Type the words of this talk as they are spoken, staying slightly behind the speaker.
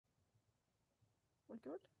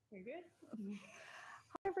We're good? We're good.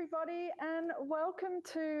 Hi everybody and welcome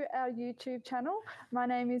to our YouTube channel. My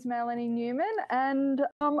name is Melanie Newman and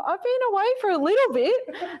I've been away for a little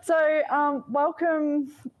bit. So welcome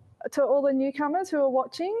to all the newcomers who are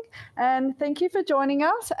watching and thank you for joining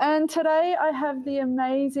us. And today I have the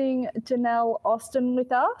amazing Janelle Austin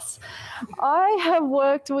with us. I have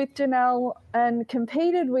worked with Janelle and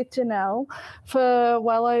competed with Janelle for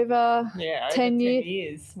well over 10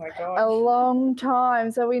 years. My gosh. A long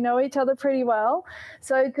time. So we know each other pretty well.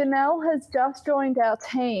 So Janelle has just joined our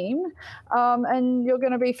team and you're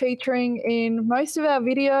going to be featuring in most of our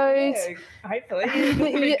videos. Yeah, hopefully.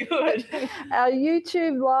 Pretty good. Our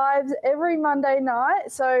YouTube lives every Monday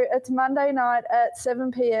night. So it's Monday night at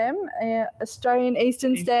 7 p.m. Australian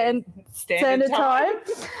Eastern Standard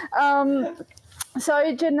Time.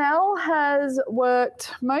 So Janelle has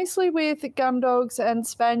worked mostly with gun dogs and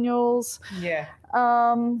spaniels. Yeah.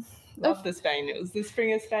 Love the spaniels. The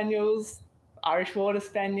Springer Spaniels, Irish Water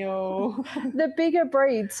Spaniel. The bigger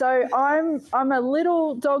breed. So I'm a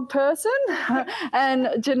little dog person and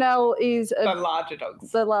Janelle is the larger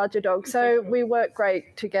dogs. The larger dog. So we work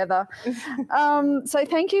great together. So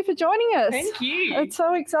thank you for joining us. Thank you. It's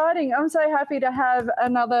so exciting. I'm so happy to have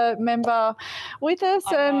another member with us.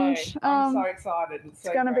 I'm so excited. It's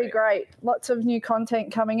going to be great. Lots of new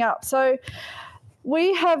content coming up. So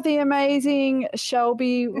we have the amazing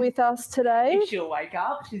Shelby with us today. If she'll wake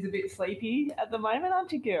up. She's a bit sleepy at the moment,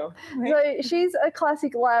 aren't you, girl? So she's a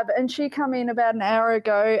classic lab and she came in about an hour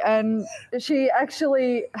ago and she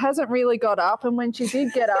actually hasn't really got up, and when she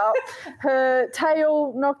did get up, her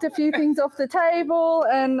tail knocked a few things off the table,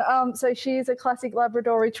 and so she is a classic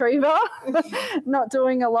Labrador Retriever, not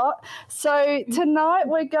doing a lot. So tonight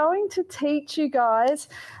we're going to teach you guys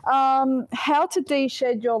how to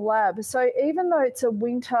de-shed your lab. So even though it's a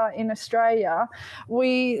winter in Australia,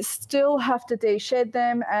 we still have to de-shed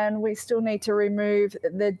them and we still need to remove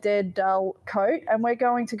the dead dull coat, and we're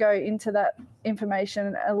going to go into that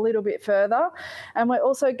information a little bit further, and we're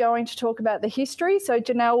also going to talk about the history. So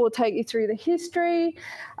Janelle will take you through the history,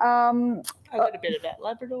 a little bit about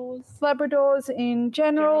Labradors in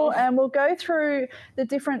general, and we'll go through the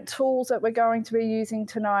different tools that we're going to be using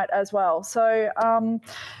tonight as well. So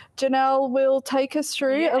Janelle will take us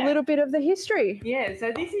through a little bit of the history. Yeah,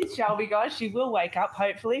 so this is Shelby, guys. She will wake up,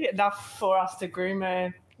 hopefully, enough for us to groom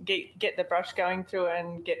her, get the brush going through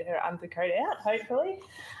and get her undercoat out, hopefully.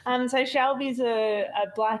 So Shelby's a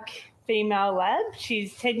black female lab.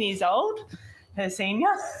 She's 10 years old, her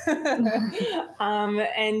senior.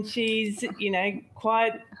 And she's,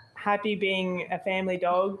 quite happy being a family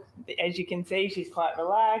dog. As you can see, she's quite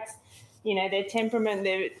relaxed. Their temperament,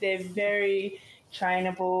 they're very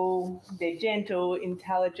trainable, they're gentle,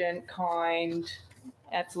 intelligent, kind,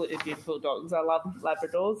 absolutely beautiful dogs. I love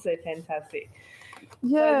Labradors, they're fantastic.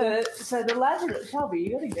 Yeah. So the Labrador, Shelby,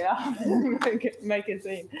 you got to get up and make a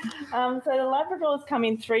scene. So the Labradors come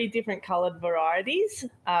in 3 different coloured varieties.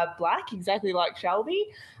 Black, exactly like Shelby.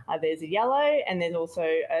 There's a yellow and there's also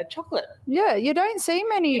a chocolate. Yeah, you don't see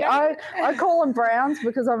many. I call them browns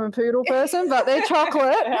because I'm a poodle person, but they're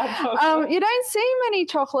chocolate. You don't see many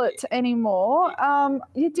chocolates anymore.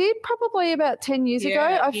 You did probably about 10 years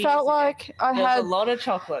ago. I felt like I had a lot of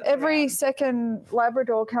chocolate. Every second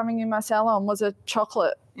Labrador coming in my salon was a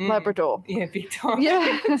chocolate Labrador. Yeah, big time.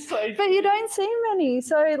 Yeah, but you don't see many.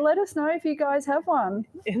 So let us know if you guys have one.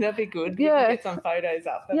 Yeah, that'd be good. Yeah, get some photos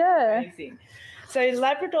up. That'd be amazing. So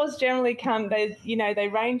Labradors generally they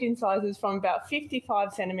range in sizes from about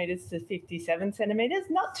 55 centimetres to 57 centimetres.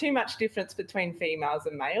 Not too much difference between females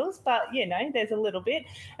and males, but, there's a little bit.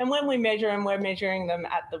 And when we measure them, we're measuring them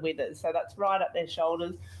at the withers. So that's right at their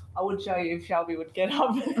shoulders. I would show you if Shelby would get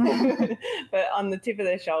up. But on the tip of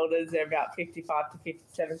their shoulders, they're about 55 to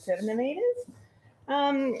 57 centimetres.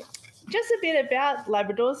 Just a bit about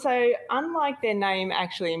Labradors. So unlike their name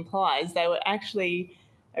actually implies, they were actually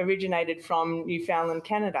originated from Newfoundland,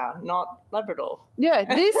 Canada, not Labrador. Yeah,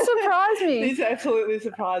 this surprised me. This absolutely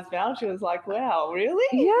surprised Val. She was like, wow, really?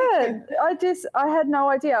 Yeah, I had no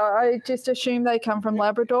idea. I just assumed they come from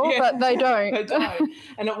Labrador, but they don't. They don't.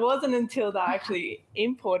 And it wasn't until they actually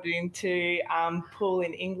imported into Poole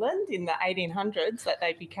in England in the 1800s that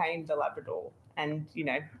they became the Labrador and,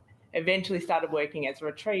 eventually started working as a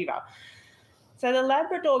retriever. So the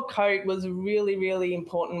Labrador coat was really, really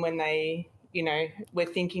important when they we're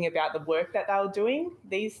thinking about the work that they were doing.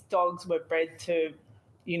 These dogs were bred to,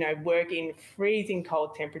 work in freezing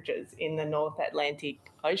cold temperatures in the North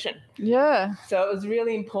Atlantic Ocean. Yeah. So it was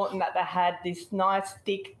really important that they had this nice,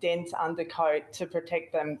 thick, dense undercoat to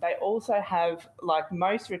protect them. They also have, like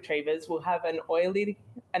most retrievers, will have an oily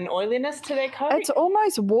an oiliness to their coat. It's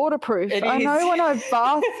almost waterproof. It I is. know when I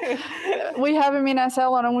bath, we have them in our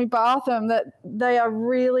salon and we bath them, that they are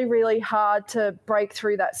really, really hard to break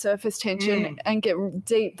through that surface tension and get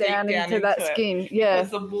deep down into that skin. Yeah.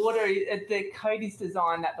 Because the water, the coat is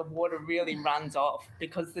designed that the water really runs off,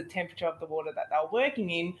 because the temperature of the water that they were working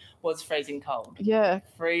in was freezing cold. Yeah.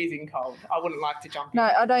 Freezing cold. I wouldn't like to jump in. No,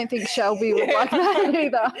 I don't think Shelby would like that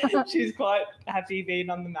either. She's quite happy being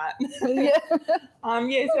on the mat. Yeah.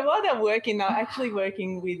 So while they're working, they're actually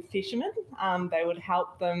working with fishermen. They would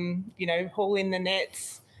help them, haul in the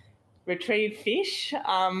nets, retrieve fish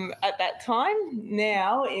at that time.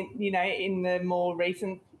 Now, in the more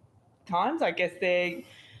recent times, I guess they're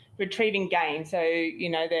retrieving game. So,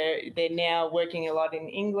 they're now working a lot in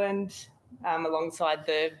England alongside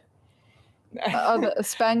the other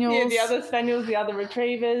spaniels. Yeah, the other spaniels, the other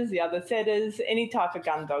retrievers, the other setters, any type of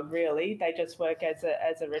gun dog really. They just work as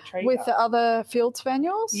a retriever. With the other field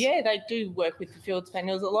spaniels? Yeah, they do work with the field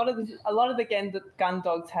spaniels. A lot of the gun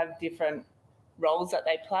dogs have different roles that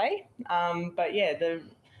they play. But yeah, the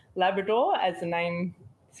Labrador, as the name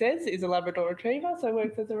says, is a Labrador Retriever, so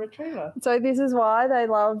works as a retriever. So this is why they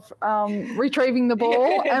love retrieving the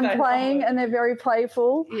ball and playing, and they're very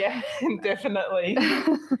playful. Yeah, definitely.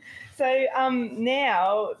 So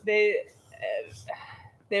now they're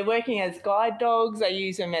working as guide dogs. They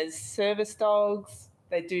use them as service dogs.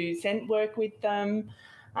 They do scent work with them.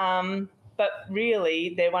 But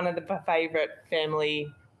really, they're one of the favourite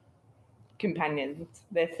family companions.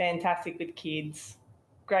 They're fantastic with kids,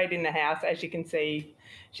 great in the house. As you can see,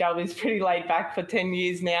 Shelby's pretty laid back for 10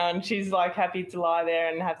 years now, and she's like happy to lie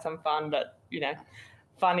there and have some fun, but,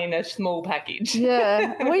 fun in a small package.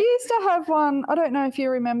 Yeah. We used to have one, I don't know if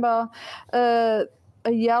you remember, a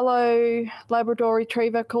yellow Labrador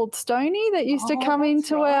Retriever called Stoney that used to come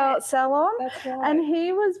into our salon. That's right. And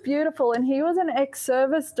he was beautiful, and he was an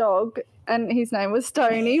ex-service dog, and his name was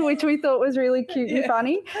Stoney, which we thought was really cute and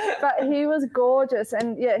funny. But he was gorgeous,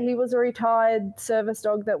 and he was a retired service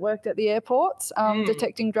dog that worked at the airports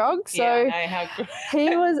detecting drugs. So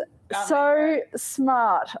he was so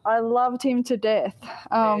smart. I loved him to death.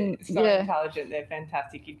 Intelligent. They're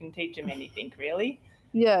fantastic. You can teach them anything, really.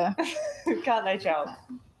 Yeah. Can't they, Charles?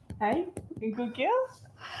 Hey, you good girl?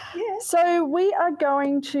 Yeah. So we are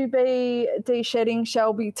going to be de-shedding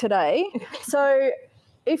Shelby today. So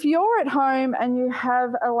if you're at home and you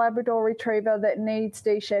have a Labrador Retriever that needs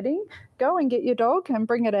de-shedding, go and get your dog and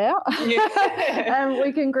bring it out. Yeah. And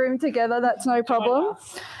we can groom together. That's no problem.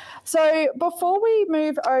 So before we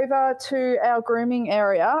move over to our grooming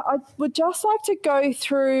area, I would just like to go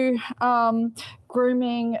through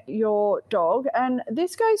grooming your dog, and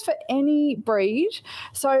this goes for any breed.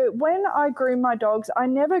 So when I groom my dogs, I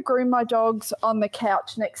never groom my dogs on the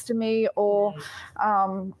couch next to me or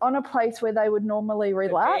on a place where they would normally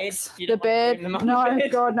relax. The bed. No,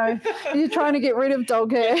 God, no. You're trying to get rid of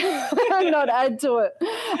dog hair, not add to it.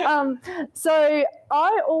 So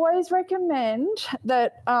I always recommend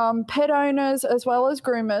that pet owners as well as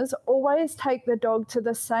groomers always take the dog to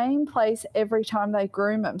the same place every time they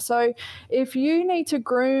groom them. So if you need to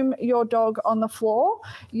groom your dog on the floor,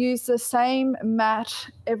 use the same mat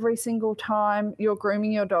every single time you're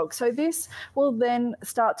grooming your dog. So this will then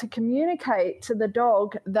start to communicate to the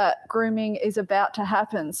dog that grooming is about to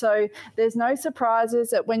happen. So there's no surprises,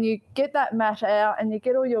 that when you get that mat out and you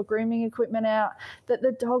get all your grooming equipment out, that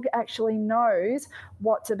the dog actually knows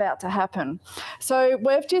what's about to happen. So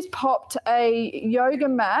we've just popped a yoga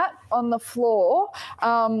mat on the floor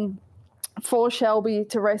for Shelby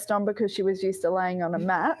to rest on, because she was used to laying on a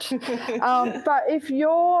mat. But if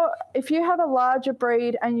you have a larger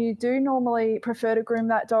breed and you do normally prefer to groom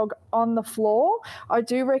that dog on the floor, I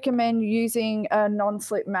do recommend using a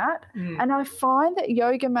non-slip mat. And I find that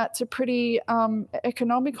yoga mats are pretty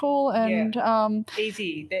economical and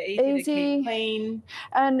easy. They're easy to keep clean.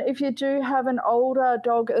 And if you do have an older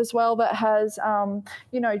dog as well that has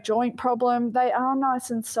joint problem, they are nice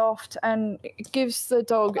and soft, and it gives the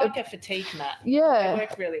dog like a fatigue mat. Yeah. They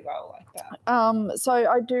work really well like that. So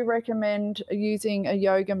I do recommend using a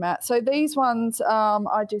yoga mat. So these ones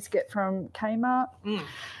I just get from Kmart,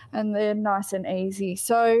 and they're nice and easy.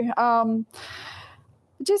 So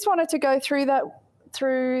just wanted to go through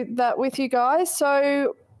that with you guys.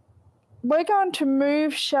 So we're going to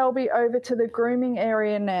move Shelby over to the grooming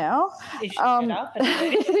area now. She's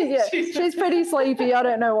pretty sleepy. I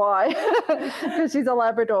don't know why, because she's a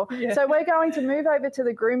Labrador. Yeah. So we're going to move over to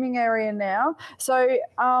the grooming area now. So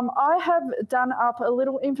I have done up a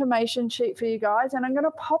little information sheet for you guys, and I'm going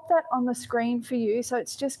to pop that on the screen for you. So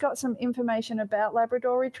it's just got some information about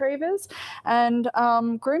Labrador Retrievers and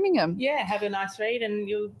grooming them. Yeah, have a nice read and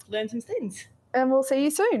you'll learn some things. and we'll see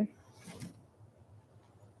you soon.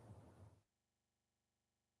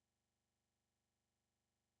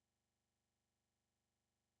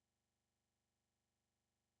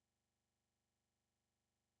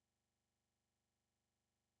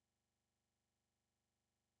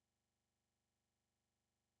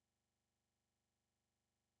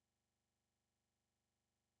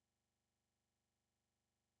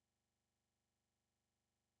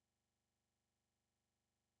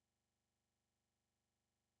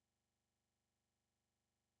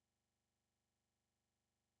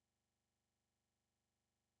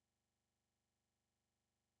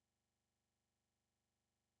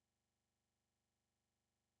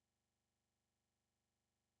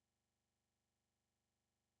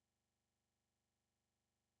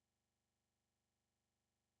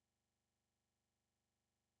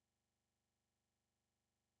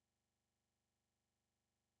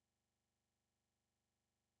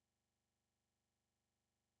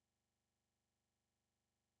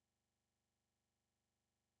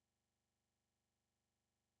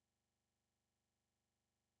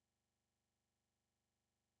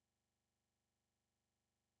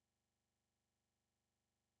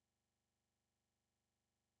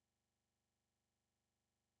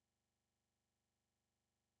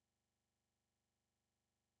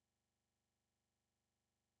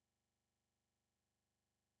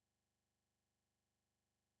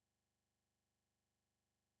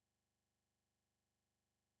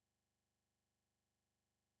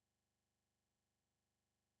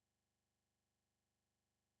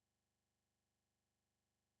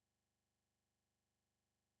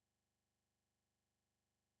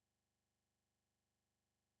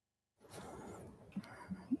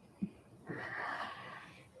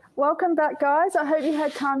 Welcome back, guys. I hope you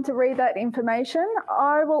had time to read that information.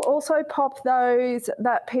 I will also pop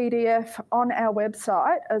that PDF on our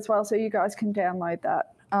website as well, so you guys can download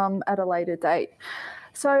that at a later date.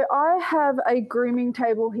 So I have a grooming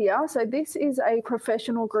table here. So this is a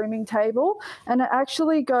professional grooming table, and it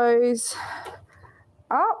actually goes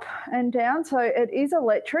up and down. So it is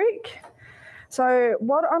electric. So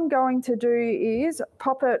what I'm going to do is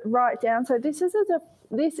pop it right down. So this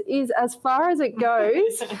is as far as it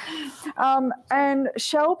goes. And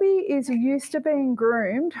Shelby is used to being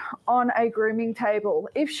groomed on a grooming table.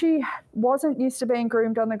 If she wasn't used to being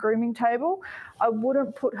groomed on the grooming table, I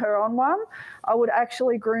wouldn't put her on one. I would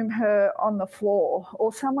actually groom her on the floor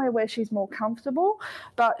or somewhere where she's more comfortable.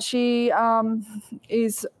 But she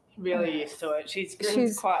is really used to it. She's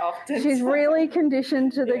groomed quite often. She's really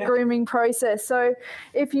conditioned to the grooming process. So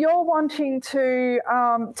if you're wanting to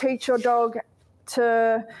teach your dog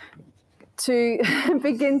to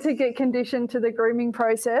begin to get conditioned to the grooming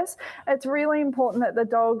process, it's really important that the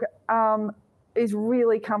dog is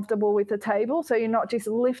really comfortable with the table. So you're not just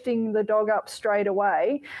lifting the dog up straight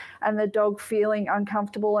away and the dog feeling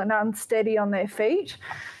uncomfortable and unsteady on their feet.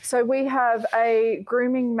 So we have a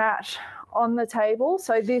grooming mat on the table.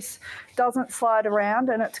 So this doesn't slide around,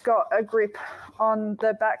 and it's got a grip on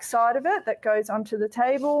the back side of it that goes onto the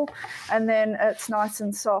table, and then it's nice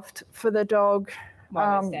and soft for the dog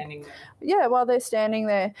while they're standing there. Yeah, while they're standing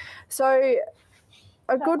there. So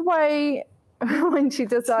a good way when she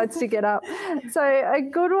decides to get up. So a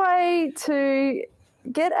good way to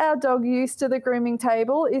get our dog used to the grooming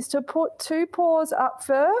table is to put 2 paws up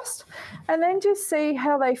first and then just see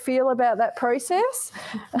how they feel about that process.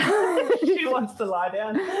 She wants to lie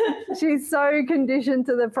down. She's so conditioned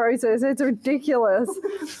to the process. It's ridiculous.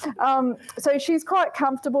 So she's quite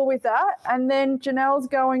comfortable with that. And then Janelle's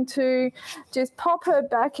going to just pop her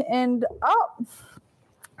back end up,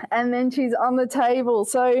 and then she's on the table.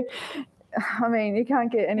 So I mean, you can't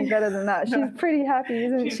get any better than that. She's pretty happy,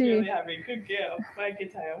 isn't she? She's really happy. Good girl. Wag your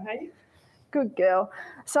tail, hey? Good girl.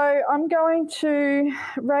 So I'm going to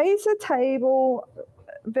raise the table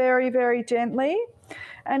very, very gently.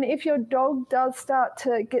 And if your dog does start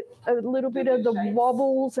to get a little bit of the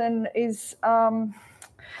wobbles and is, a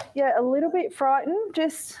little bit frightened,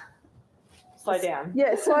 just slow down.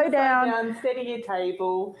 Yeah, slow down. Slow down, steady your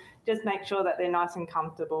table. Just make sure that they're nice and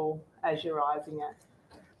comfortable as you're rising it.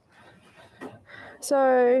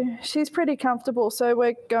 So she's pretty comfortable, so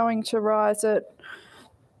we're going to rise it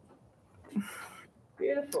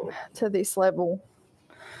Beautiful. to this level.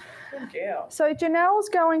 Good girl. So Janelle's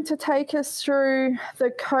going to take us through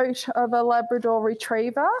the coat of a Labrador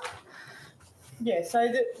Retriever. Yeah,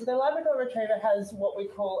 so the Labrador Retriever has what we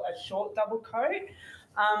call a short double coat.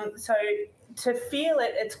 So to feel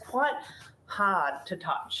it, it's quite hard to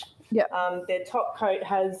touch. Yeah. Their top coat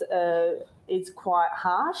is quite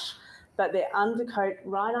harsh, but their undercoat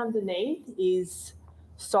right underneath is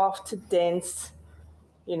soft, dense,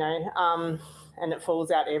 you know, and it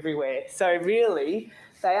falls out everywhere. So really,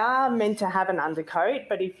 they are meant to have an undercoat,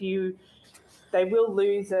 but they will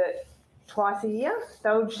lose it twice a year.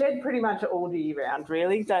 They'll shed pretty much all year round,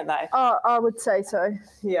 really, don't they? Oh, I would say so.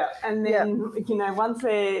 Yeah, and then you know,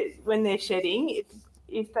 when they're shedding,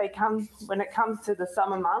 when it comes to the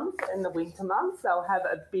summer months and the winter months, they'll have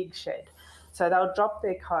a big shed. So they'll drop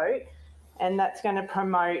their coat, and that's going to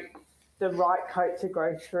promote the right coat to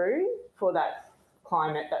grow through for that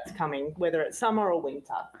climate that's coming, whether it's summer or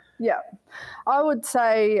winter. Yeah, I would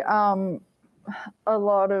say a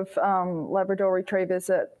lot of Labrador Retrievers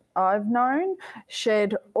that I've known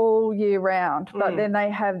shed all year round, but then they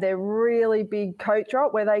have their really big coat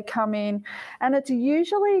drop where they come in, and it's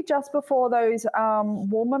usually just before those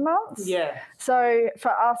warmer months. Yeah. So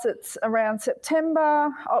for us, it's around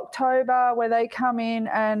September, October, where they come in,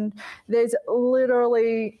 and there's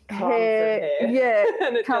literally hair, yeah,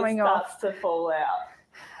 and it coming just off. starts to fall out.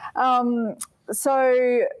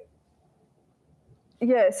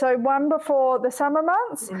 So one before the summer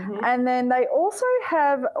months, and then they also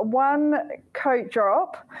have one coat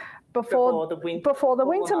drop before the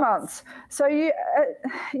winter months. So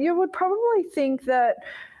you would probably think that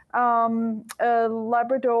a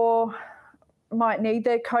Labrador might need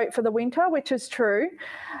their coat for the winter, which is true,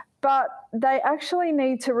 but they actually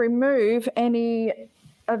need to remove any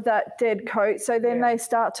of that dead coat, so then they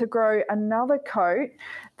start to grow another coat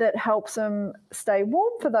that helps them stay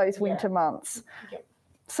warm for those winter months. Yep.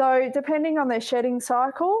 So depending on their shedding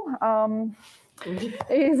cycle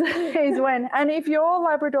is when. And if your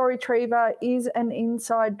Labrador Retriever is an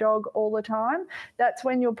inside dog all the time, that's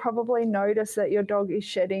when you'll probably notice that your dog is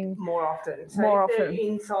shedding more often. So if they're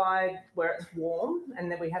inside where it's warm and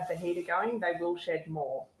then we have the heater going, they will shed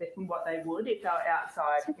more than what they would if they were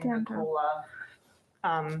outside in a cooler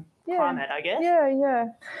climate, I guess. Yeah.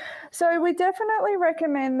 So we definitely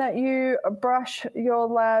recommend that you brush your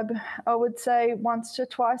lab, I would say, once to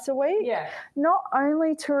twice a week. Yeah. Not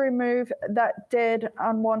only to remove that dead,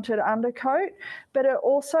 unwanted undercoat, but it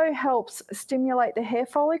also helps stimulate the hair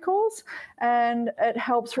follicles, and it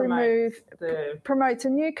helps promotes a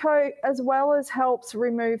new coat, as well as helps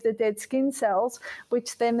remove the dead skin cells,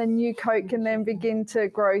 which then the new coat can then begin to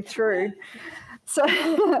grow through. So...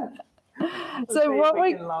 what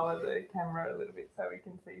we can lower the camera a little bit so we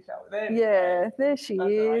can see Charlotte. There she is.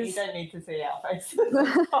 Right. You don't need to see our faces.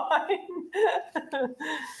 It's fine.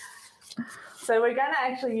 So we're going to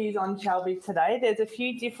actually use on Shelby today. There's a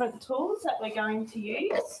few different tools that we're going to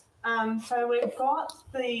use. So we've got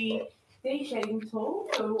the de-shedding tool.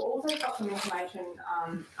 So we've also got some information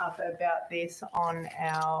up about this on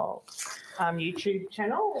our YouTube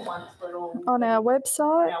channel. On our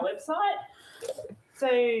website. So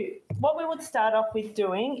what we would start off with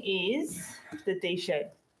doing is the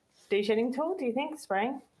de-shedding tool, do you think,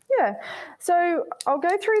 spraying? Yeah. So I'll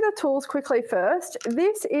go through the tools quickly first.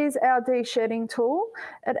 This is our de-shedding tool.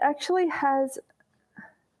 It actually has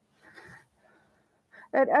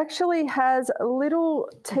little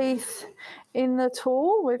teeth in the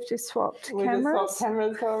tool. We've just swapped cameras. We just swapped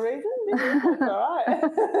cameras for a reason? That's all right.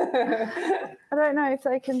 I don't know if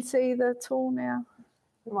they can see the tool now.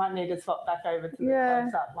 We might need to swap back over to the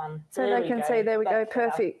close-up one. So they can see. There we go.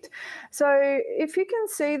 Perfect. So if you can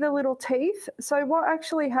see the little teeth, so what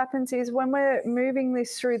actually happens is when we're moving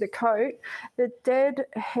this through the coat, the dead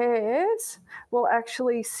hairs will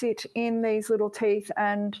actually sit in these little teeth,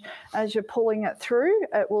 and as you're pulling it through,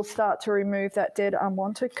 it will start to remove that dead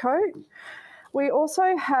unwanted coat. We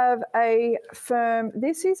also have a firm,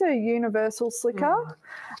 this is a universal slicker,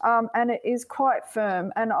 and it is quite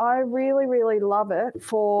firm, and I really, really love it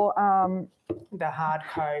for... the hard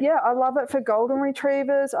coat. Yeah, I love it for golden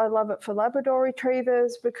retrievers. I love it for Labrador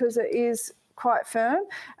retrievers because it is quite firm,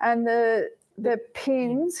 and the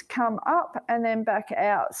pins come up and then back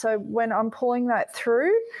out. So when I'm pulling that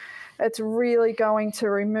through, it's really going to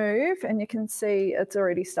remove, and you can see it's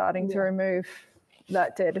already starting to remove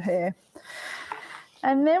that dead hair.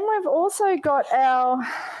 And then we've also got our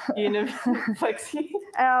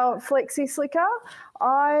Flexi slicker.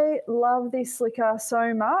 I love this slicker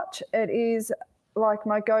so much. It is like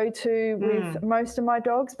my go-to with most of my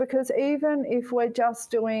dogs, because even if we're just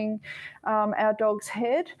doing our dog's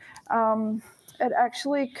head, it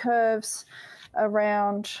actually curves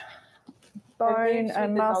around bone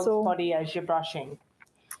and muscle. The dog's body as you're brushing.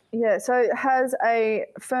 Yeah, so it has a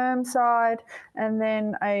firm side and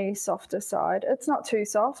then a softer side. It's not too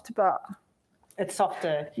soft, but It's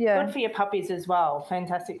softer. Yeah. Good for your puppies as well.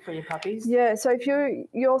 Fantastic for your puppies. Yeah, so if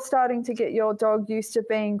you're starting to get your dog used to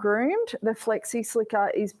being groomed, the Flexi Slicker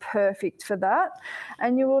is perfect for that.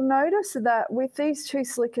 And you will notice that with these two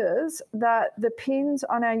slickers, that the pins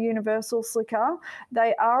on our universal slicker,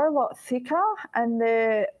 they are a lot thicker and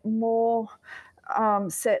they're more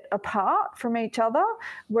set apart from each other,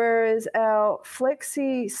 whereas our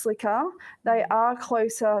Flexi Slicker, they are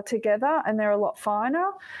closer together and they're a lot finer,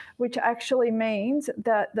 which actually means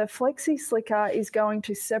that the Flexi Slicker is going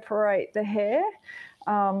to separate the hair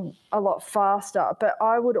a lot faster. But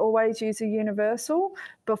I would always use a universal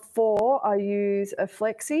before I use a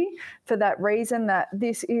Flexi for that reason, that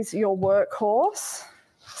this is your workhorse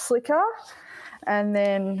slicker, and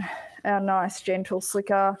then our nice gentle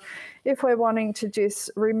slicker if we're wanting to just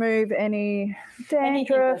remove any dandruff.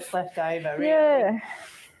 Anything that's left over, really. Yeah.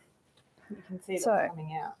 You can see it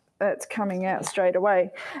coming out. That's coming out straight away.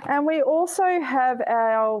 And we also have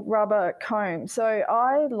our rubber comb. So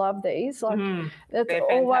I love these. Like it's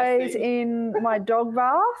always in my dog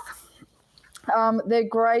bath. They're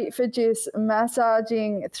great for just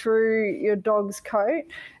massaging through your dog's coat,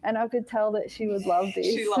 and I could tell that she would love this.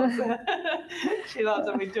 She loves it. She loves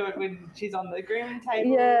it. We do it when she's on the grooming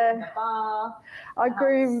table, in the bar. I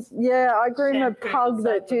groom a pug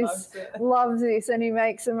that just loves this, and he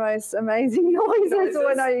makes the most amazing noises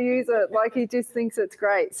when I use it. Like, he just thinks it's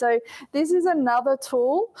great. So this is another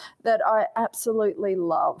tool that I absolutely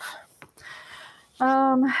love.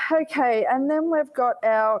 Okay, and then we've got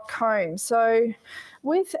our comb. So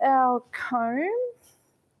with our comb,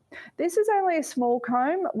 this is only a small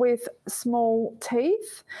comb with small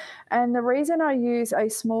teeth. And the reason I use a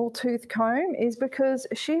small tooth comb is because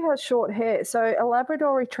she has short hair. So a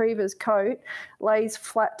Labrador Retriever's coat lays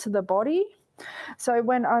flat to the body. So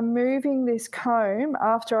when I'm moving this comb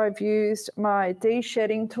after I've used my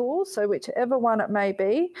de-shedding tool, so whichever one it may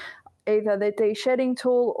be, either the de-shedding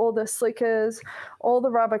tool or the slickers or the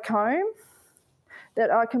rubber comb, that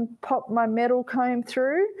I can pop my metal comb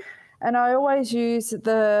through, and I always use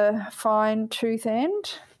the fine tooth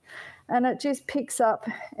end, and it just picks up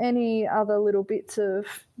any other little bits of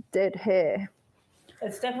dead hair.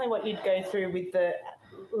 It's definitely what you'd go through with the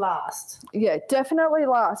last. Yeah, definitely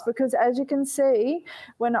last, because as you can see,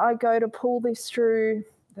 when I go to pull this through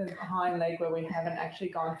the hind leg where we haven't actually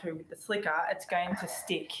gone through with the slicker, it's going to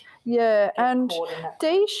stick. Yeah, and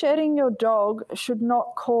de-shedding your dog should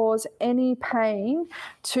not cause any pain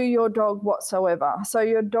to your dog whatsoever. So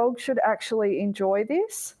your dog should actually enjoy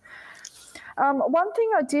this. One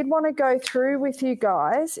thing I did want to go through with you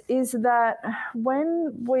guys is that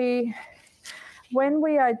when we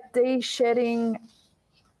are de-shedding,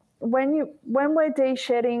 when we're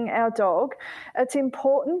de-shedding our dog, it's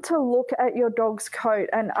important to look at your dog's coat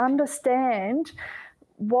and understand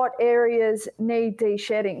what areas need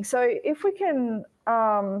de-shedding. So if we can,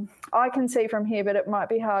 I can see from here, but it might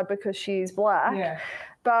be hard because she's black. Yeah.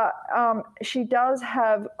 But she does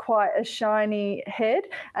have quite a shiny head,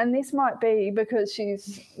 and this might be because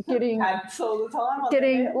she's getting pats all the time,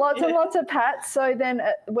 getting lots and lots of pats. So then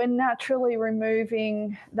we're naturally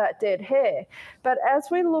removing that dead hair. But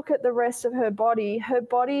as we look at the rest of her body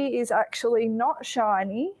is actually not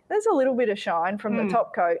shiny. There's a little bit of shine from the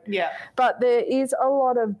top coat, but there is a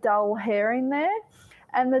lot of dull hair in there,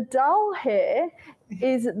 and the dull hair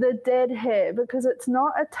is the dead hair because it's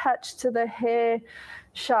not attached to the hair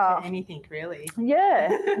shaft. Anything really. Yeah,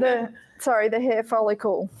 the hair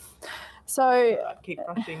follicle. So I keep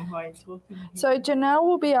brushing while you're talking. So Janelle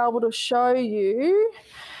will be able to show you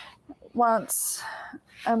once,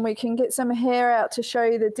 and we can get some hair out to show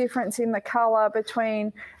you the difference in the colour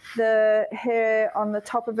between the hair on the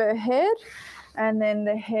top of her head and then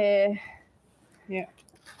the hair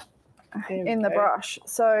in the brush.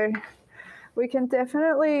 So we can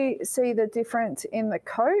definitely see the difference in the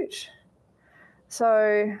coat.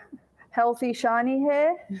 So healthy, shiny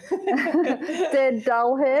hair, dead,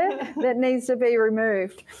 dull hair that needs to be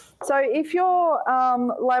removed. So if your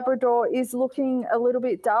Labrador is looking a little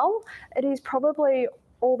bit dull, it is probably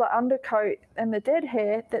all the undercoat and the dead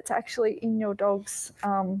hair that's actually in your dog's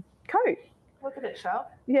coat. Look at it,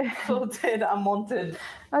 Sharp. Yeah. It's all dead, unwanted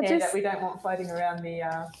hair that we don't want floating around the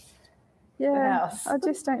house. I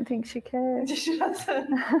just don't think she cares. She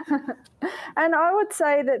doesn't. And I would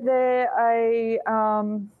say that they're a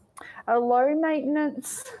low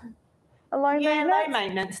maintenance. Low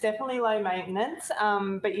maintenance, definitely low maintenance.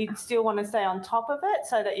 But you still want to stay on top of it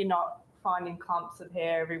so that you're not finding clumps of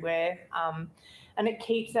hair everywhere. And it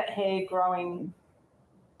keeps that hair growing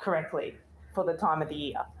correctly for the time of the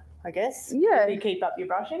year. I guess. Yeah. If you keep up your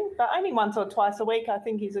brushing, but only once or twice a week, I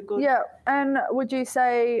think is a good. Yeah, and would you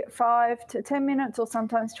say 5 to 10 minutes or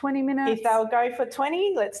sometimes 20 minutes? If they'll go for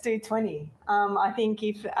 20, let's do 20. I think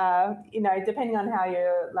if, depending on how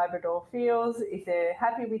your Labrador feels, if they're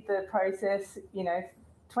happy with the process,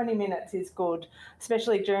 20 minutes is good,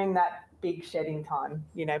 especially during that big shedding time,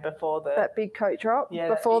 before that big coat drop,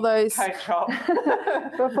 before those coat drop,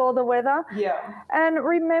 before the weather. Yeah. And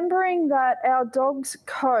remembering that our dog's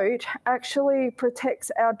coat actually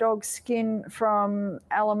protects our dog's skin from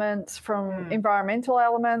elements, from environmental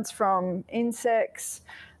elements, from insects,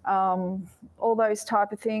 all those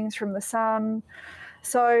type of things, from the sun.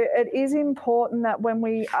 So it is important that when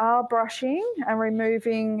we are brushing and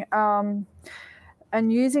removing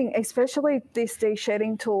and using especially this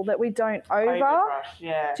de-shedding tool, that we don't overbrush.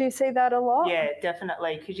 Yeah. Do you see that a lot? Yeah,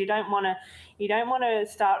 definitely, because you don't want to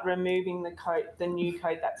start removing the new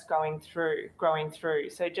coat that's growing through.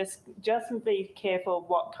 So just be careful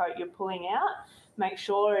what coat you're pulling out. Make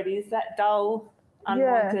sure it is that dull,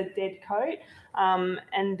 unwanted dead coat,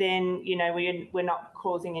 and then we're not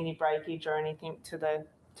causing any breakage or anything to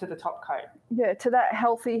the top coat. Yeah, to that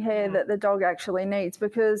healthy hair that the dog actually needs,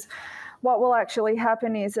 because what will actually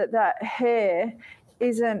happen is that hair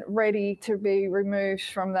isn't ready to be removed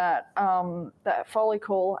from that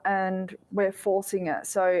follicle, and we're forcing it,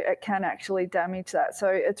 so it can actually damage that. So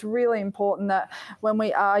it's really important that when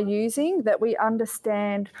we are using, that we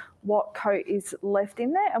understand what coat is left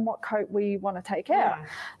in there and what coat we want to take out.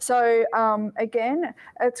 So again,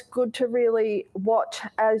 it's good to really watch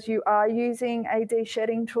as you are using a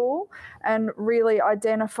de-shedding tool and really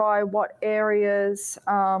identify what areas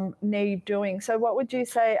need doing. So what would you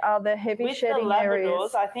say are the heavy shedding Labradors,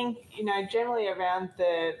 areas? I think, generally around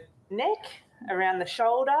the neck, around the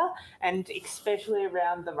shoulder, and especially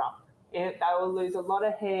around the rump. They will lose a lot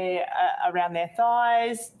of hair around their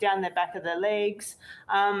thighs, down the back of their legs.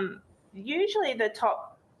 Usually the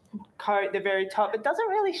top coat, the very top, it doesn't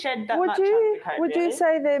really shed that much of the coat. Would you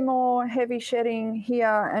say they're more heavy shedding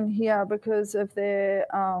here and here because of their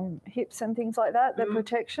hips and things like that, the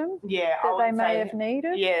protection that they may have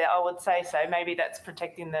needed? Yeah, I would say so. Maybe that's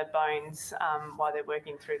protecting their bones while they're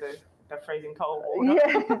working through the freezing cold water.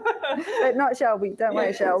 Yeah, but not Shelby. Don't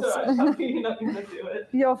worry, Shelby. Right, Shelby, you're not going to do it.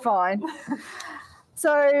 You're fine.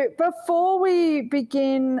 So before we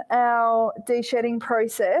begin our de-shedding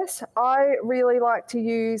process, I really like to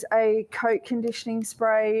use a coat conditioning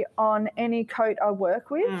spray on any coat I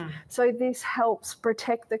work with. So this helps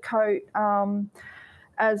protect the coat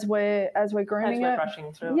as we're grooming it.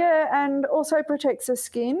 Brushing through. Yeah, and also protects the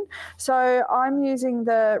skin. So I'm using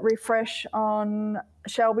the Refresh on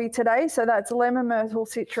Shelby today. So that's lemon, myrtle,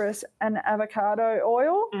 citrus, and avocado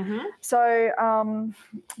oil. So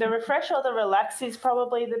the Refresh or the Relax is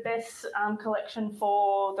probably the best collection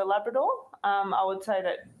for the Labrador. I would say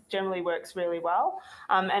that generally works really well.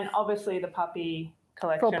 And obviously the puppy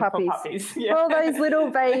collection for puppies. Yeah. All those little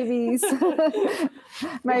babies.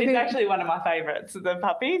 Maybe it's actually one of my favourites, the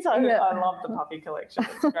puppies. I love the puppy collection.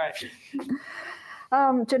 It's great.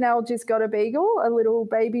 Janelle just got a beagle, a little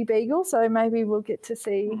baby beagle, so maybe we'll get to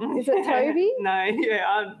see. Is it Toby? No,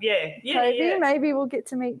 Toby. Yeah. Maybe we'll get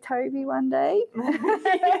to meet Toby one day.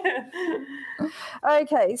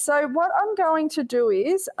 Okay, so what I'm going to do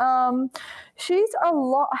is, she's a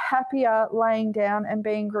lot happier laying down and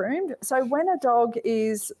being groomed. So when a dog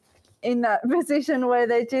is in that position where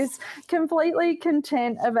they're just completely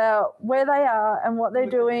content about where they are and what they're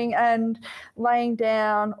doing and laying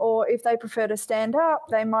down, or if they prefer to stand up,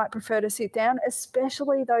 they might prefer to sit down,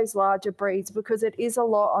 especially those larger breeds, because it is a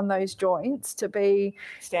lot on those joints to be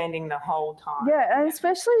standing the whole time. Yeah, and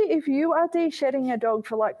especially if you are de-shedding a dog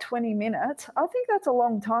for like 20 minutes, I think that's a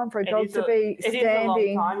long time for a dog to be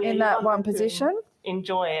standing in that one position.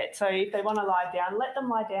 Enjoy it. So if they want to lie down, let them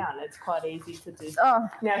lie down. It's quite easy to do.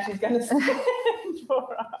 Now she's going to stand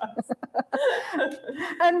for us.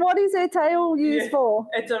 And what is their tail used for?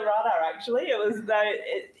 It's a rudder, actually.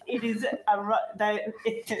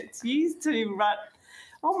 It's used to rut.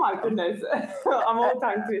 Oh my goodness, I'm all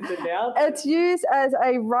tongue twisted now. It's used as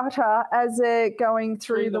a rudder as they're going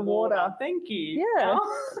through the water. Thank you. Yeah,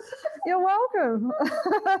 you're welcome.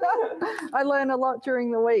 I learn a lot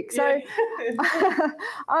during the week. So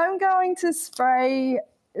I'm going to spray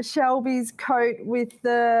Shelby's coat with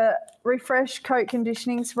the Refresh coat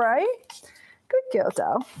conditioning spray. Good girl,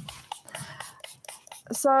 Dale.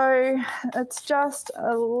 So it's just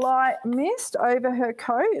a light mist over her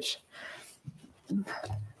coat.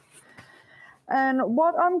 And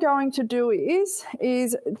what I'm going to do is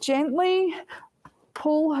gently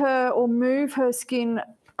pull her or move her skin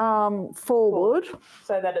forward.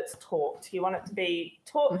 So that it's taut. You want it to be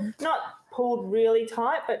taut, not pulled really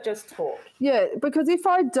tight, but just taut. Yeah, because if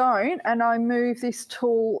I don't and I move this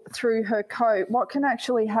tool through her coat, what can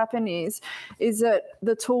actually happen is that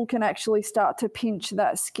the tool can actually start to pinch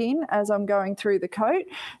that skin as I'm going through the coat.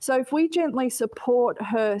 So if we gently support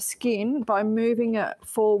her skin by moving it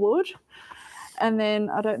forward, and then,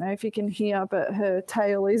 I don't know if you can hear, but her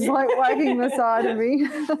tail is like wagging the side of me.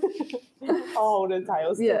 I'll hold her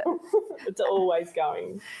tail still. Yeah. It's always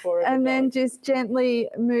going for it. And then just gently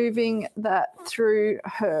moving that through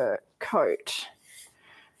her coat.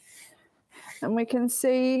 And we can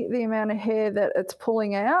see the amount of hair that it's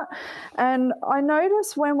pulling out. And I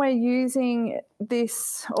notice when we're using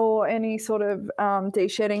this or any sort of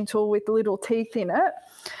de-shedding tool with little teeth in it,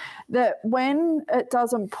 that when it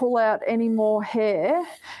doesn't pull out any more hair,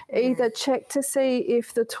 either check to see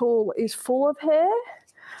if the tool is full of hair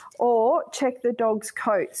or check the dog's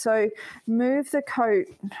coat. So move the coat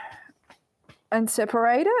and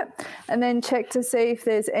separate it, and then check to see if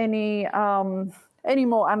there's any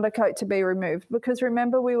more undercoat to be removed. Because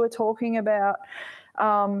remember, we were talking about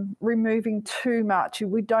removing too much.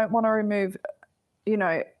 We don't want to remove, you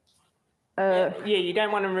don't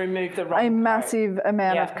want to remove the wrong a massive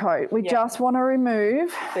amount of coat. We just want to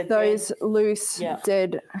remove those loose,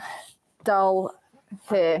 dead, dull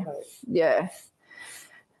hair. Yeah.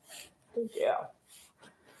 Good girl.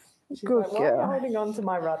 Good like, why girl. are you holding on to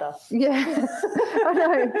my rudder? Yeah, I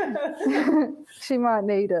know. She might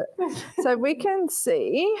need it. So we can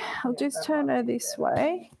see, I'll just turn her this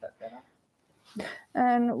way.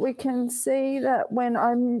 And we can see that when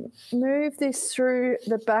I move this through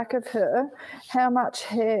the back of her, how much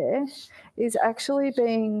hair is actually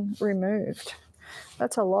being removed.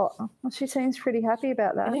 That's a lot. Well, she seems pretty happy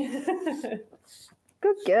about that.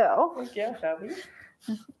 Good girl. Good girl, Shelby.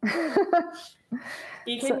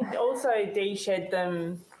 You can also de-shed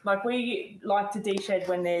them, like we like to de-shed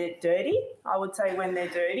when they're dirty. I would say when they're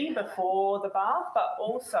dirty before the bath, but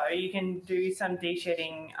also you can do some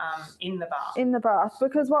de-shedding in the bath. In the bath,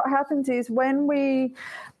 because what happens is when we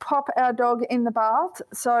pop our dog in the bath,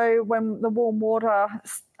 so when the warm water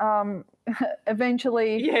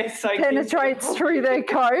eventually penetrates through their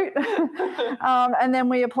coat and then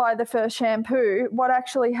we apply the first shampoo, what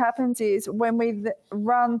actually happens is when we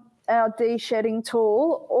run our de-shedding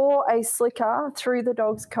tool or a slicker through the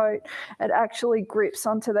dog's coat, it actually grips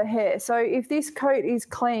onto the hair. So if this coat is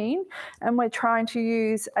clean and we're trying to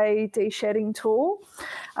use a de-shedding tool,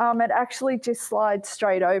 it actually just slides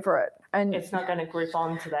straight over it. And it's not going to grip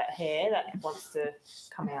onto that hair that wants to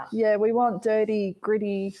come out. Yeah, we want dirty,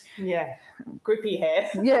 gritty. Yeah, grippy hair.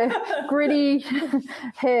 Yeah, gritty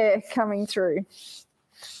hair coming through.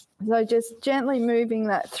 So just gently moving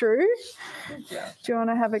that through. Yeah. Do you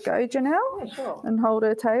want to have a go, Janelle? Yeah, sure. And hold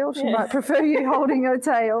her tail? She might prefer you holding her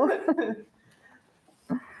tail.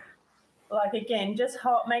 Like again, just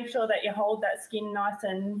make sure that you hold that skin nice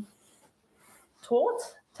and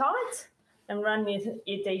tight, and run your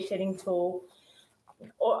de-shedding tool.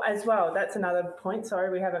 Or as well, that's another point,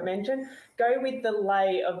 sorry, we haven't mentioned. Go with the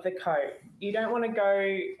lay of the coat. You don't want to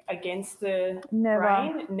go against the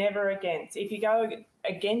grain, never against. If you go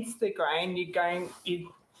against the grain, you're going to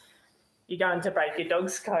break your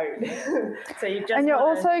dog's coat. So you just you're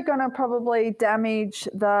also going to probably damage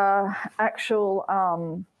the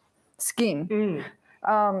actual skin.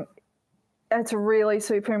 It's really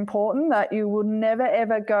super important that you will never,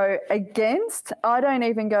 ever go against. I don't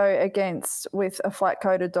even go against with a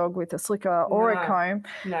flat-coated dog with a slicker or a comb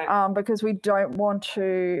because we don't want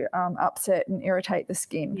to upset and irritate the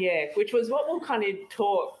skin. Yeah, which was what we'll kind of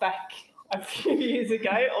talk back a few years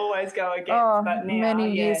ago, always go against. Oh, but now,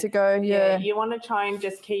 many years ago, you want to try and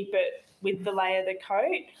just keep it with the lay of the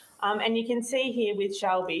coat. And you can see here with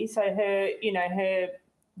Shelby, so her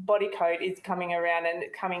body coat is coming around and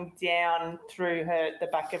coming down through the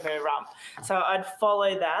back of her rump. So I'd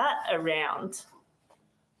follow that around.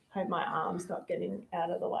 Hope my arm's not getting out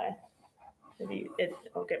of the way.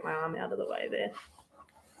 I'll get my arm out of the way there.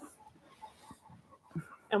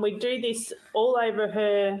 And we do this all over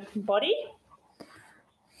her body.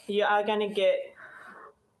 You are going to get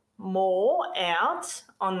more out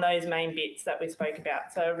on those main bits that we spoke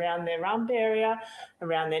about. So around their rump area,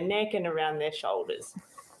 around their neck and around their shoulders.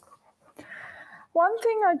 One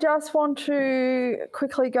thing I just want to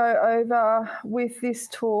quickly go over with this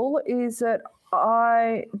tool is that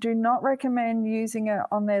I do not recommend using it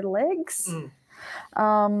on their legs.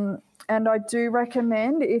 And I do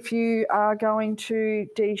recommend, if you are going to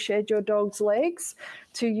de-shed your dog's legs,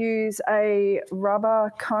 to use a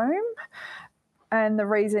rubber comb And the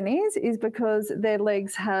reason is because their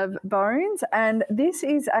legs have bones, and this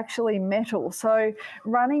is actually metal. So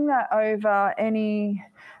running that over any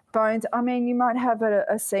bones, I mean, you might have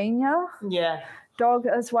a senior dog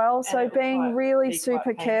as well. So being really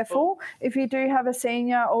super careful. If you do have a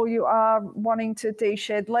senior or you are wanting to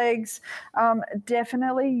de-shed legs,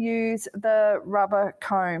 definitely use the rubber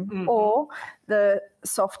comb or the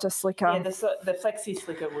softer slicker. Yeah, the flexi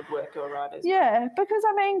slicker would work all right as well. Yeah, because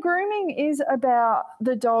I mean, grooming is about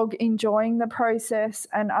the dog enjoying the process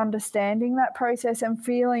and understanding that process and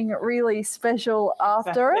feeling really special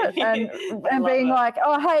after it, and being like,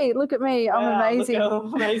 oh, hey, look at me, I'm amazing. Look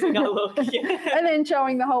how amazing I look. And then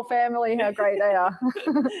showing the whole family how great they are.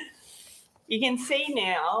 You can see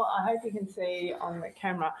now, I hope you can see on the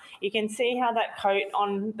camera, you can see how that coat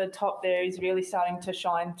on the top there is really starting to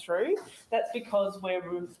shine through. That's because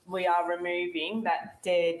we are removing that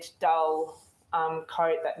dead, dull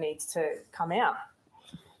coat that needs to come out.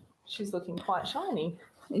 She's looking quite shiny.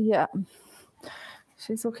 Yeah,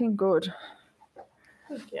 she's looking good.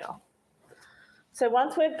 Good girl. So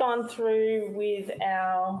once we've gone through with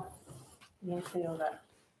our, you can see all that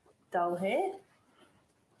dull hair.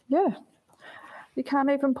 Yeah. You can't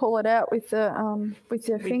even pull it out with the with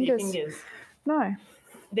your fingers. No.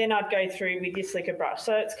 Then I'd go through with your slicker brush.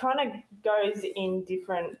 So it's kind of goes in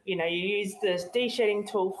different, you use the de-shedding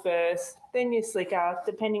tool first, then your slicker,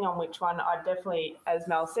 depending on which one. I'd definitely, as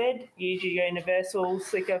Mel said, use your universal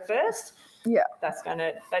slicker first. Yeah. That's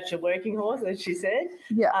your working horse, as she said.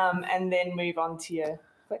 Yeah. And then move on to your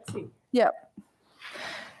flexi. Yep.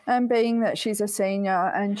 And being that she's a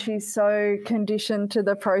senior and she's so conditioned to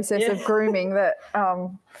the process of grooming that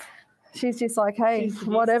she's just like, hey,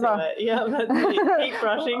 whatever. Yeah, that's it. Keep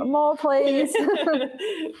brushing. More, please.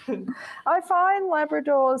 I find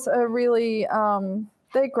Labradors are really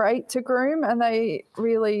they're great to groom, and they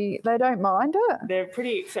don't mind it. They're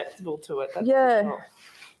pretty acceptable to it. That's yeah. for sure.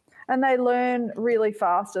 And they learn really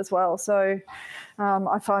fast as well. So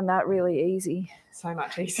I find that really easy. So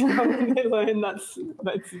much easier when they learn. That's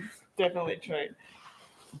definitely true.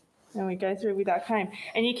 And we go through with our comb.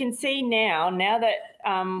 And you can see now that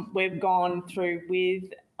we've gone through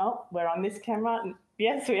with, we're on this camera.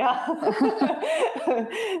 Yes, we are.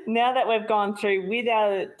 Now that we've gone through with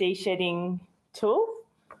our de-shedding tool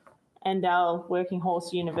and our working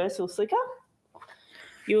horse universal slicker,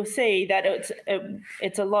 you'll see that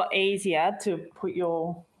it's a lot easier to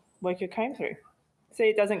work your comb through, so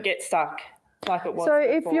it doesn't get stuck like it was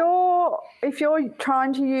before. if you're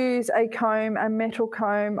trying to use a metal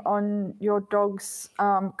comb on your dog's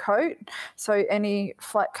coat, so any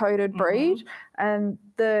flat coated breed, and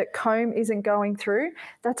the comb isn't going through,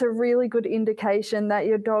 that's a really good indication that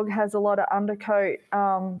your dog has a lot of undercoat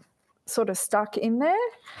sort of stuck in there,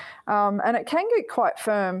 and it can get quite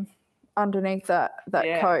firm underneath that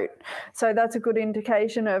coat. So that's a good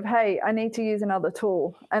indication of, hey, I need to use another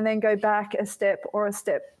tool, and then go back a step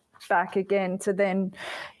back again to then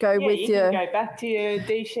go with you your... You can go back to your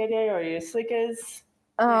de-shedder or your slickers.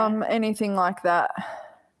 Anything like that.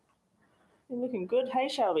 You're looking good, hey,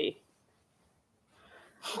 Shelby?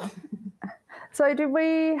 So did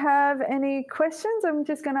we have any questions? I'm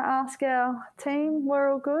just going to ask our team.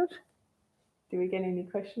 We're all good? Did we get any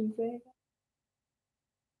questions there?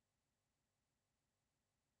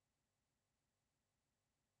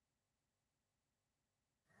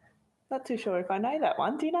 Not too sure if I know that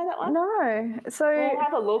one. Do you know that one? No. So we'll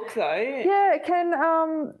have a look though. Yeah, can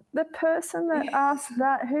the person that asked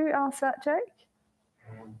that, who asked that, Jake?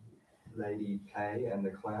 Lady K and the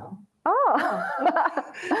clown. Oh.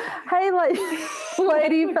 Hey,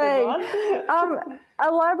 Lady Faye.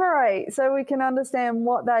 Elaborate so we can understand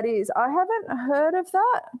what that is. I haven't heard of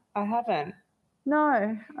that. I haven't.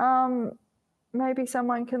 No. Maybe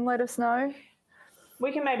someone can let us know.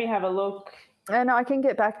 We can maybe have a look. And I can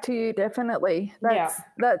get back to you, definitely.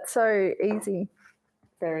 That's so easy.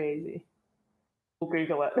 Very easy. We'll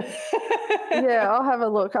Google it. Yeah, I'll have a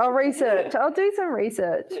look. I'll research. I'll do some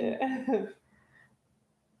research. Yeah.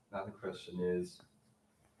 Another question is,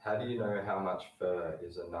 how do you know how much fur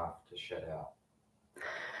is enough to shed out?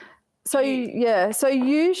 So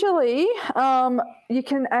usually you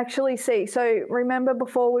can actually see. So remember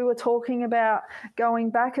before we were talking about going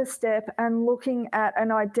back a step and looking at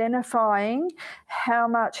and identifying how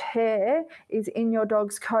much hair is in your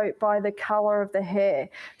dog's coat by the colour of the hair.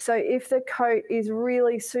 So if the coat is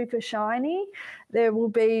really super shiny, there will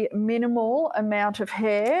be minimal amount of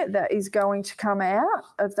hair that is going to come out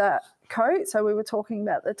of that coat. So we were talking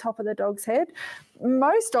about the top of the dog's head.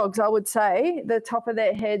 Most dogs, I would say, the top of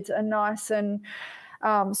their heads are nice and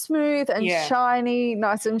smooth and shiny,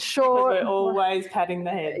 nice and short. We're always patting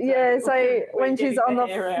the head. Yeah, so when she's on the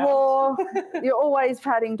floor, you're always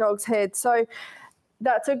patting dog's head. So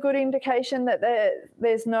that's a good indication that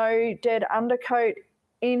there's no dead undercoat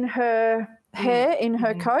in her hair, in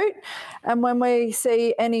her coat. And when we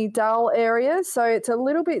see any dull areas, so it's a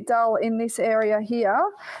little bit dull in this area here,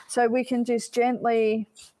 so we can just gently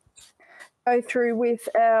go through with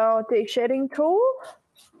our de-shedding tool,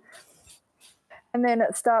 and then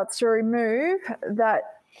it starts to remove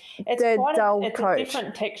that dead dull coat. It's a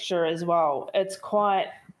different texture as well. It's quite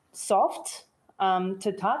soft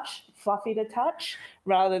to touch, fluffy to touch,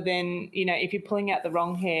 rather than, if you're pulling out the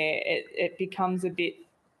wrong hair, it becomes a bit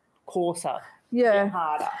coarser. Yeah,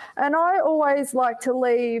 harder. And I always like to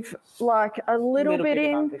leave like a little bit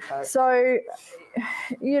in, so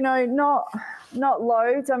not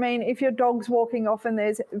loads. I mean, if your dog's walking off and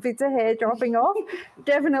there's bits of hair dropping off,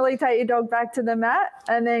 definitely take your dog back to the mat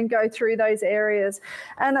and then go through those areas.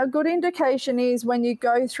 And a good indication is when you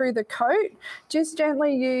go through the coat, just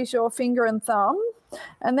gently use your finger and thumb,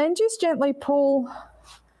 and then just gently pull.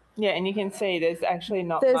 Yeah, and you can see there's actually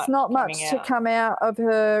not much to come out of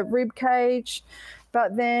her rib cage,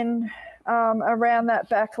 but then around that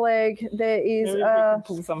back leg there is maybe we can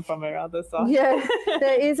pull some from her other side. Yeah,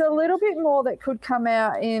 there is a little bit more that could come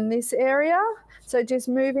out in this area. So just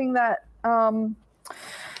moving that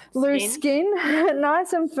loose skin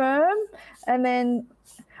nice and firm, and then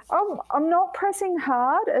I'm not pressing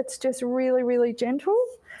hard. It's just really, really gentle.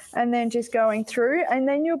 And then just going through, and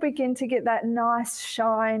then you'll begin to get that nice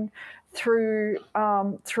shine through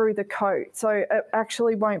the coat. So it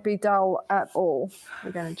actually won't be dull at all.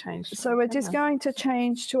 We're going to change. So we're just going to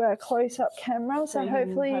change to our close-up camera, so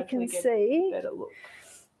hopefully you can see. Better look.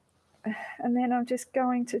 And then I'm just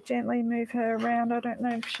going to gently move her around. I don't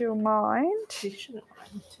know if she'll mind. She shouldn't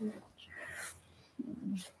mind too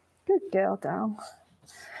much. Good girl, Dal.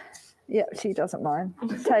 Yeah, she doesn't mind.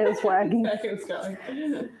 Tail's wagging. Tail's going.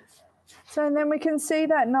 So then we can see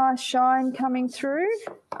that nice shine coming through,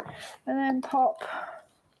 and then pop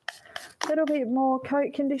a little bit more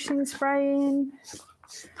coat conditioning spray in,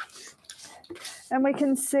 and we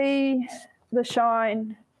can see the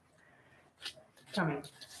shine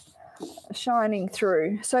shining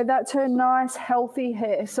through. So that's her nice healthy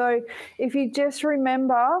hair. So if you just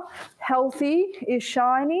remember, healthy is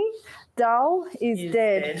shiny, dull is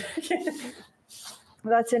dead.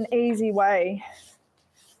 That's an easy way.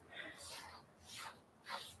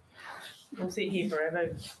 We'll sit here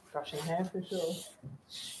forever brushing hair for sure.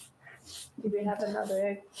 Do we have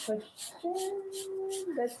another question?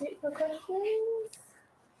 That's it for questions.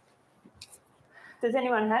 Does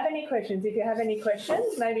anyone have any questions? If you have any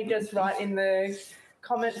questions, maybe just write in the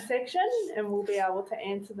comment section and we'll be able to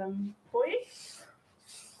answer them for you.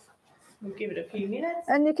 We'll give it a few minutes.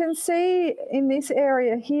 And you can see in this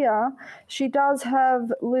area here, she does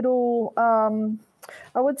have little,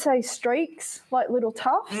 I would say streaks, like little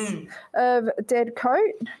tufts of dead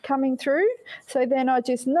coat coming through. So then I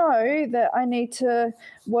just know that I need to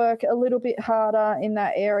work a little bit harder in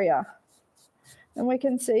that area. And we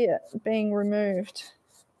can see it being removed.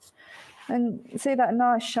 And see that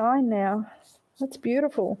nice shine now. That's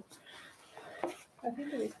beautiful. I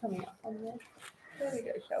think it is coming up on there. There we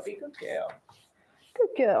go, Shelby. Good girl. Good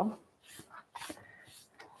girl.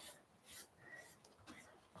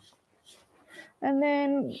 And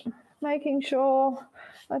then making sure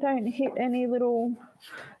I don't hit any little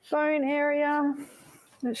bone area.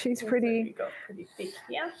 That she's pretty thick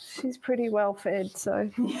here. She's pretty well fed, so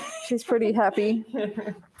she's pretty happy.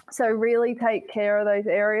 So really take care of those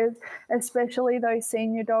areas, especially those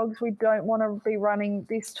senior dogs. We don't want to be running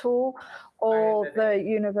this tool or the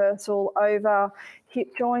universal over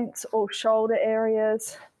hip joints or shoulder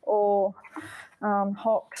areas or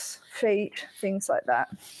hocks, feet, things like that.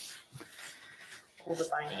 All the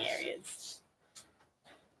bony areas.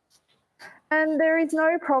 And there is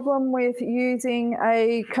no problem with using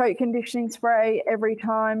a coat conditioning spray every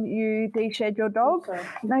time you de-shed your dog. Okay.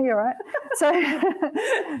 No, you're right. So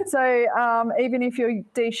even if you're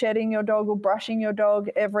de-shedding your dog or brushing your dog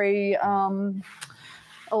every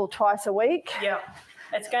or twice a week. Yeah,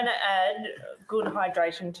 it's going to add good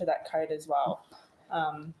hydration to that coat as well,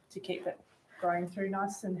 to keep it growing through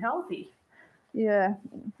nice and healthy. Yeah,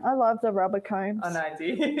 I love the rubber combs. I know, do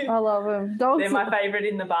you? I love them. Dogs, they're my favourite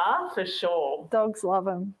in the bar for sure. Dogs love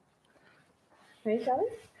them. There, Shelly?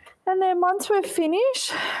 And then once we're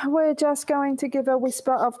finished, we're just going to give a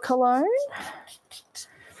whisper of cologne.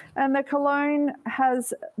 And the cologne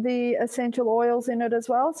has the essential oils in it as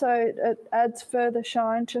well, so it adds further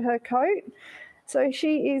shine to her coat. So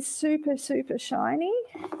she is super, super shiny.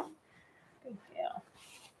 Good girl.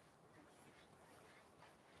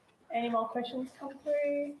 Any more questions come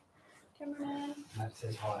through? Cameraman. Matt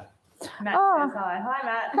says hi. Matt says hi. Hi,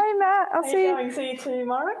 Matt. Hey, Matt. I'll see you. Going? See you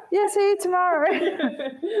tomorrow? Yeah, see you tomorrow.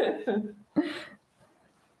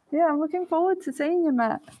 Yeah, I'm looking forward to seeing you,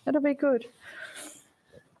 Matt. It'll be good.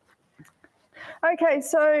 Okay,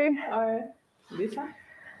 so This one?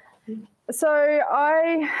 So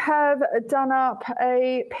I have done up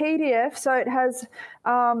a PDF, so it has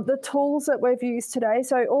the tools that we've used today.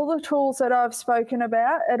 So all the tools that I've spoken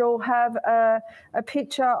about, it'll have a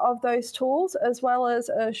picture of those tools as well as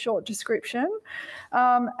a short description.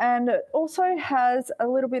 And it also has a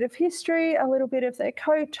little bit of history, a little bit of their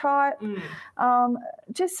coat type,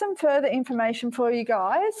 just some further information for you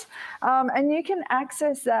guys. And you can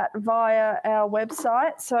access that via our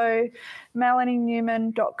website, so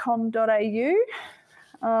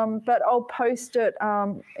melanienewman.com.au, but I'll post it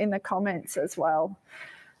in the comments as well.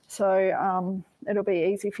 So it'll be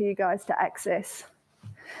easy for you guys to access.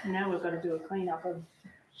 Now we've got to do a clean-up of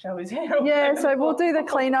Shelby's hair. Yeah, so we'll do the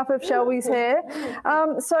clean-up of Shelby's hair.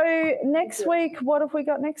 So next week, what have we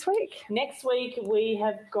got next week? Next week we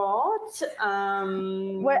have got...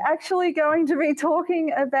 We're actually going to be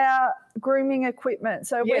talking about grooming equipment.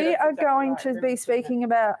 So we are going to be speaking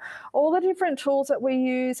about all the different tools that we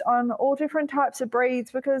use on all different types of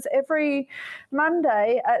breeds, because every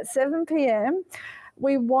Monday at 7 p.m,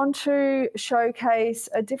 we want to showcase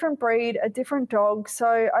a different breed, a different dog.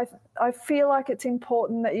 So I feel like it's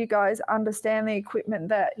important that you guys understand the equipment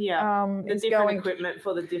that the is different going equipment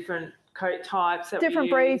for the different coat types. That different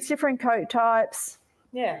we breeds, use. different coat types.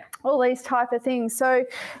 Yeah. All these type of things. So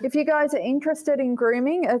if you guys are interested in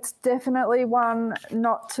grooming, it's definitely one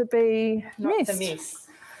not to be missed.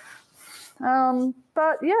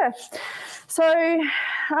 But yeah, so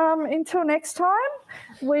until next time,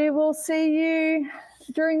 we will see you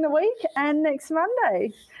during the week and next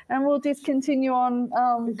Monday, and we'll just continue on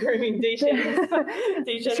Grooming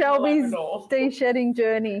de-shedding. Shelby's de-shedding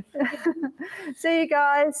journey. See you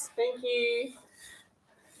guys. Thank you.